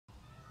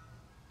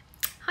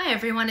Hi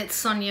everyone, it's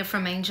Sonia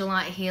from Angel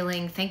Light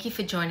Healing. Thank you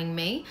for joining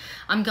me.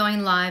 I'm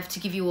going live to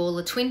give you all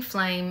a Twin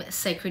Flame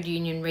Sacred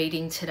Union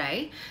reading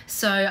today.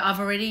 So I've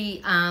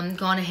already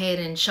gone ahead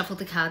and shuffled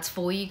the cards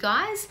for you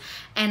guys,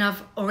 and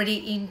I've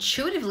already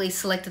intuitively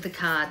selected the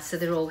cards, so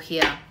they're all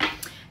here.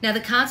 Now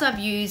the cards I've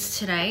used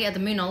today are the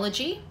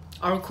Moonology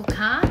Oracle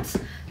cards,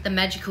 the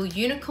Magical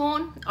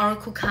Unicorn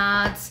Oracle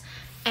cards,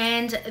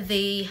 and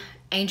the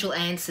Angel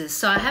Answers.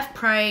 So I have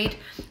prayed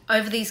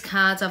over these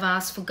cards. I've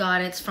asked for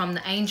guidance from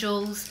the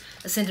angels,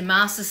 Ascended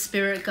Masters,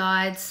 Spirit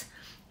Guides,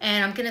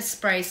 and I'm going to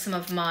spray some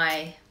of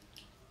my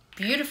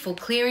beautiful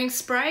clearing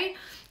spray.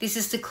 This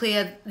is to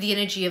clear the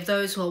energy of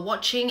those who are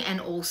watching and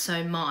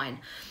also mine.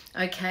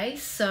 Okay,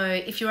 so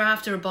if you're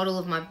after a bottle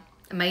of my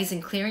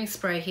amazing clearing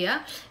spray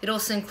here, it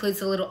also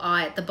includes a little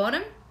eye at the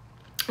bottom,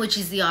 which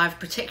is the eye of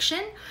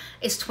protection.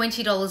 It's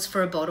 $20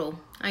 for a bottle.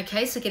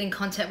 Okay, so get in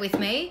contact with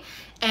me.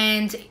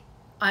 And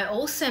I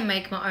also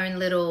make my own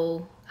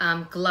little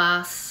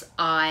glass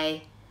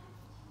eye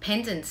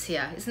pendants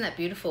here. Isn't that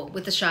beautiful?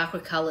 With the chakra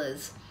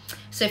colors.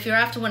 So if you're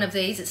after one of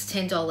these, it's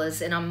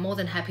 $10, and I'm more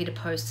than happy to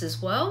post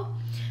as well.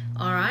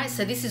 All right,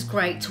 so this is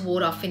great to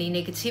ward off any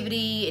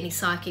negativity, any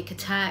psychic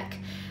attack,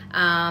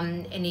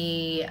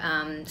 any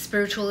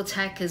spiritual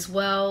attack as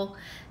well.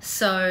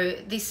 So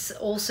this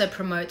also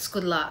promotes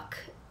good luck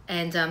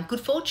and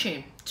good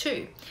fortune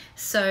too.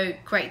 So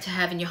great to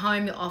have in your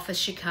home, your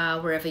office, your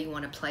car, wherever you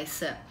want to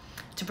place it,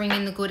 to bring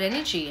in the good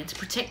energy and to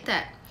protect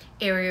that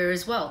area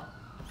as well.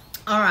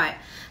 All right,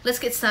 let's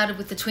get started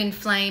with the Twin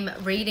Flame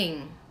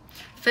reading.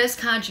 First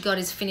card you got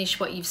is Finish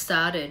What You've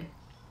Started.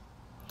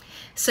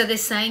 So they're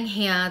saying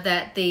here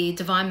that the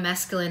Divine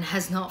Masculine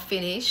has not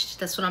finished.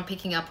 That's what I'm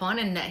picking up on,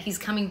 and that he's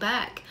coming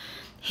back.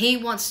 He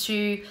wants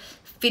to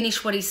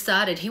finish what he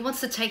started. He wants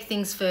to take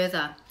things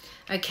further.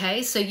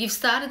 Okay, so you've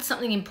started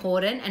something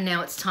important and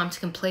now it's time to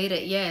complete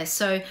it. Yeah,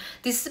 so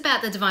this is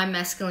about the Divine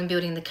Masculine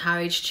building the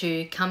courage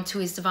to come to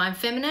his Divine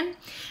Feminine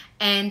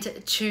and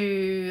to,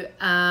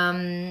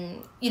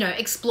 you know,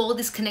 explore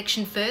this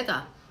connection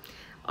further.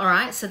 All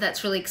right, so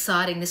that's really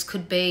exciting. This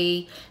could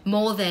be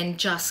more than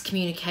just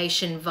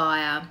communication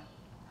via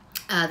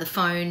the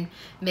phone,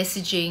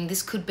 messaging.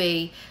 This could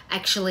be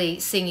actually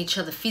seeing each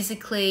other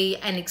physically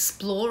and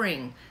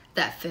exploring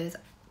that further.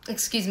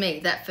 Excuse me,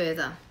 that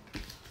further.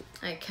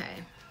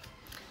 Okay,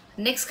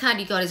 next card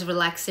you got is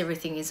Relax,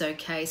 Everything is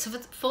Okay. So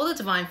for the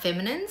Divine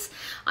Feminines,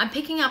 I'm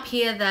picking up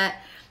here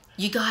that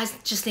you guys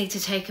just need to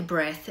take a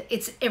breath.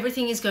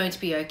 Everything is going to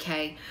be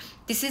okay.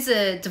 This is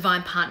a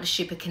divine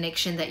partnership, a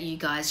connection that you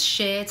guys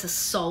share. It's a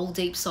soul,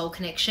 deep soul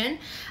connection.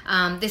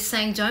 They're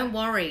saying, don't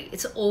worry,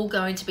 it's all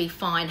going to be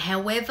fine.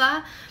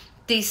 However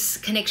this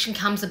connection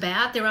comes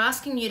about, they're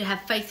asking you to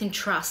have faith and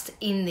trust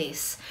in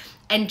this,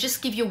 and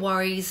just give your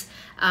worries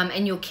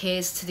and your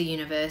cares to the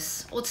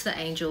universe or to the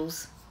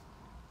angels.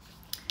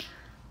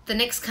 The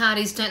next card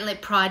is Don't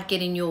Let Pride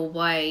Get in Your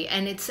Way,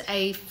 and it's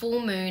a full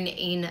moon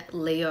in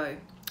Leo.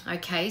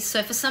 Okay,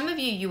 so for some of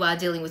you, you are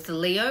dealing with a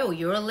Leo, or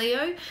you're a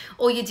Leo,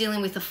 or you're dealing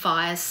with a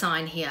fire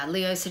sign here,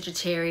 Leo,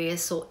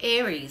 Sagittarius, or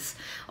Aries.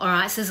 All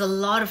right, so there's a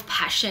lot of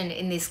passion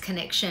in this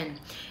connection,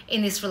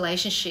 in this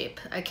relationship,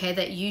 okay,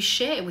 that you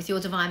share with your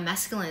Divine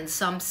Masculine.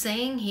 So I'm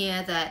seeing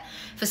here that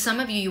for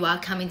some of you, you are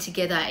coming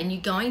together and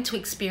you're going to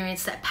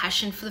experience that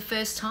passion for the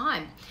first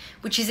time,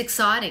 which is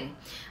exciting.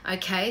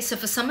 Okay, so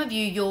for some of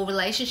you, your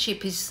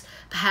relationship is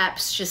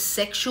perhaps just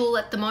sexual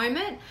at the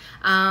moment,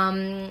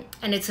 and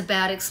it's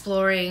about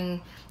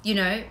exploring, you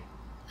know,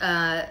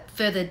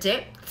 further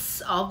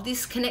depths of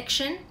this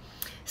connection.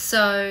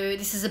 So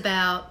this is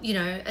about, you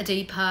know, a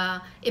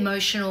deeper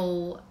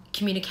emotional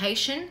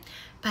communication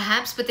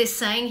perhaps, but they're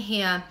saying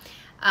here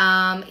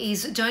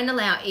is don't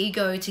allow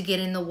ego to get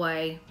in the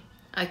way.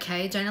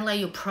 Okay, don't allow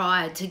your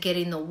pride to get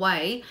in the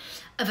way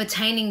of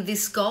attaining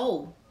this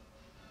goal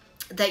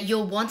that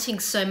you're wanting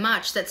so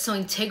much, that's so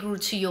integral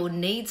to your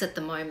needs at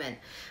the moment.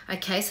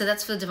 Okay, so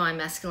that's for the Divine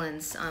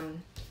Masculines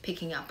I'm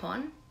picking up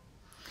on.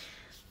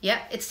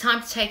 Yep, it's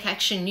time to take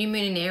action. New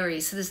moon in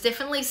Aries. So there's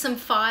definitely some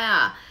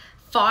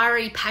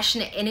fiery,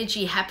 passionate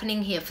energy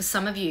happening here for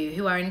some of you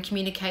who are in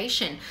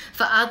communication.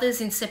 For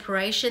others in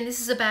separation, this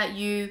is about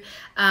you,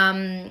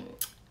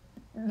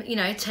 you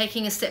know,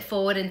 taking a step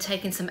forward and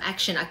taking some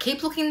action. I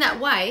keep looking that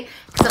way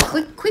because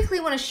I quickly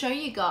want to show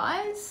you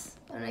guys.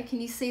 I don't know,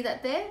 can you see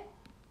that there?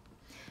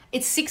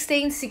 It's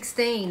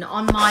 16:16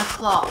 on my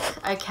clock,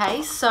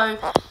 okay? So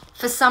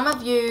for some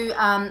of you,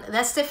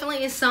 that's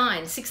definitely a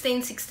sign,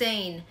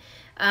 16:16.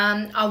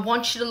 I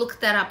want you to look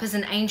that up as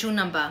an angel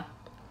number.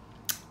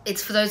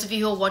 It's for those of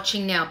you who are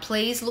watching now.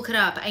 Please look it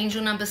up,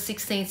 angel number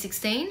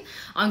 1616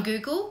 on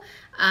Google,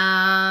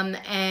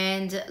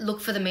 and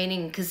look for the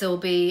meaning, because there will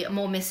be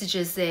more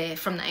messages there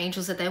from the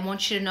angels that they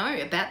want you to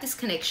know about this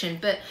connection.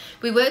 But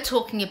we were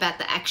talking about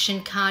the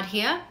action card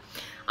here.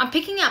 I'm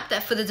picking up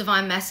that for the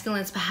Divine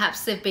Masculines,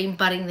 perhaps they've been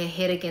butting their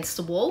head against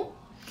the wall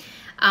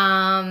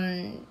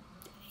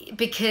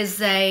because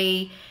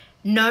they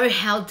know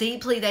how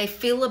deeply they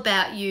feel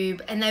about you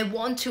and they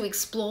want to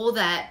explore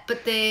that,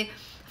 but they're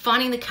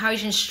finding the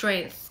courage and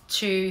strength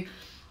to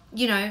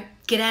you know,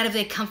 get out of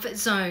their comfort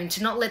zone,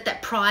 to not let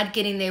that pride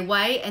get in their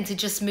way, and to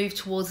just move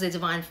towards their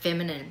divine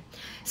feminine.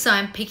 So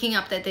I'm picking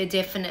up that they're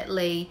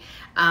definitely,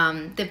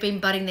 they've been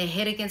butting their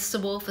head against the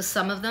wall for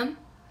some of them,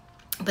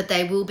 but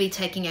they will be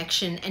taking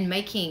action and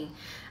making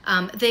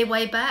their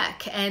way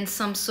back, and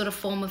some sort of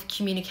form of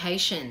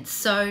communication.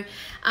 So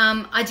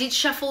I did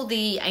shuffle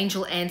the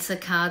angel answer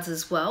cards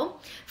as well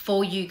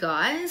for you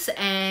guys,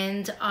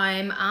 and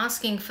I'm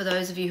asking for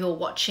those of you who are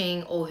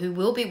watching or who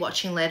will be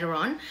watching later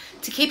on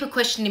to keep a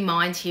question in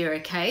mind here,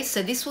 okay?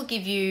 So this will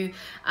give you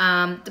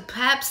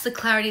perhaps the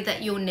clarity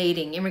that you're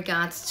needing in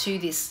regards to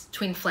this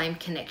twin flame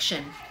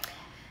connection.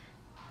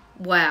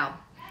 Wow,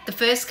 the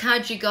first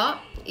card you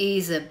got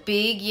is a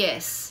big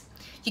yes.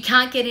 You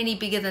can't get any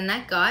bigger than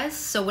that, guys.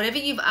 So whatever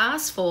you've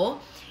asked for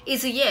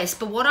is a yes.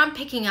 But what I'm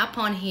picking up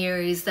on here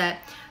is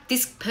that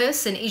this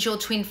person is your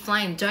twin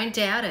flame. Don't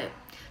doubt it.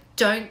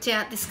 Don't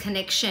doubt this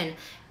connection.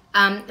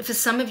 For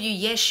some of you,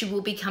 yes, you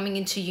will be coming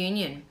into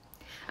union.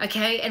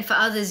 Okay? And for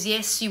others,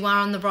 yes, you are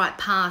on the right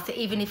path,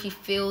 even if you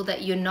feel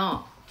that you're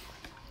not.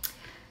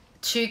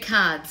 2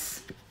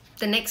 cards.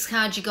 The next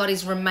card you got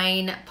is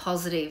remain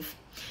positive.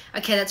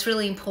 Okay, that's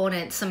really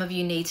important. Some of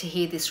you need to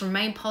hear this.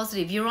 Remain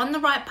positive. You're on the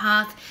right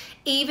path.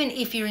 Even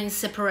if you're in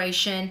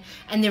separation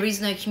and there is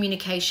no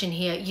communication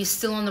here, you're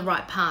still on the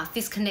right path.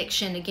 This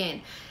connection,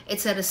 again,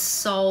 it's at a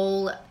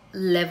soul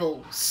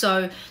level.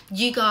 So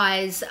you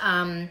guys,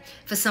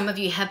 for some of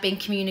you, have been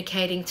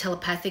communicating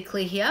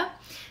telepathically here.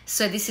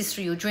 So this is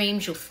through your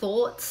dreams, your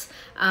thoughts.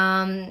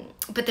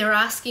 But they're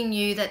asking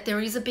you that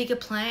there is a bigger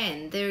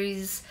plan. There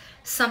is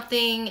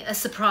something, a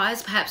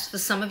surprise perhaps for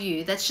some of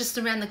you, that's just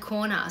around the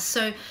corner.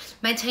 So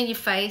maintain your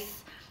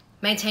faith,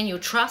 maintain your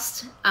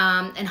trust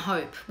and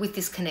hope with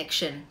this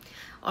connection.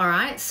 All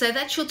right, so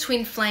that's your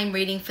twin flame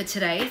reading for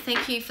today.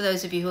 Thank you for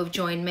those of you who have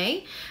joined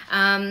me.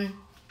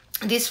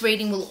 This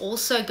reading will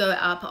also go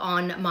up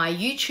on my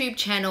YouTube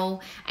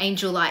channel,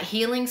 Angel Light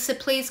Healing. So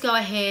please go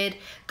ahead,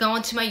 go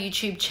onto my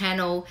YouTube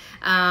channel.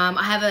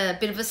 I have a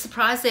bit of a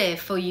surprise there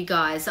for you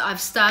guys. I've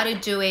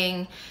started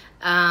doing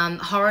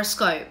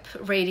horoscope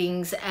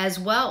readings as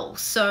well.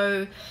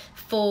 So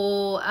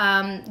for,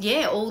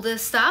 yeah, all the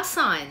star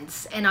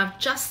signs. And I've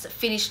just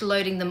finished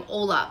loading them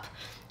all up.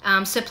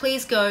 So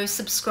please go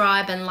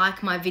subscribe and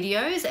like my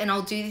videos, and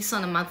I'll do this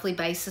on a monthly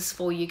basis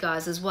for you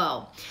guys as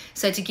well.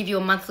 So to give you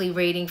a monthly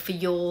reading for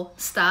your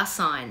star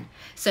sign.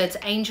 So it's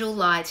Angel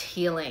Light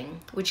Healing,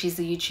 which is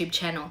the YouTube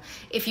channel.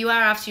 If you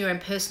are after your own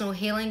personal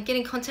healing, get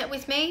in contact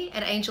with me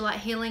at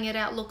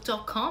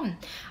angellighthealing@outlook.com.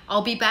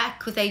 I'll be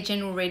back with a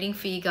general reading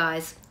for you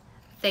guys.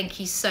 Thank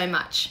you so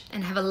much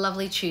and have a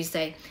lovely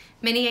Tuesday.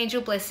 Many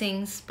angel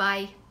blessings.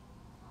 Bye.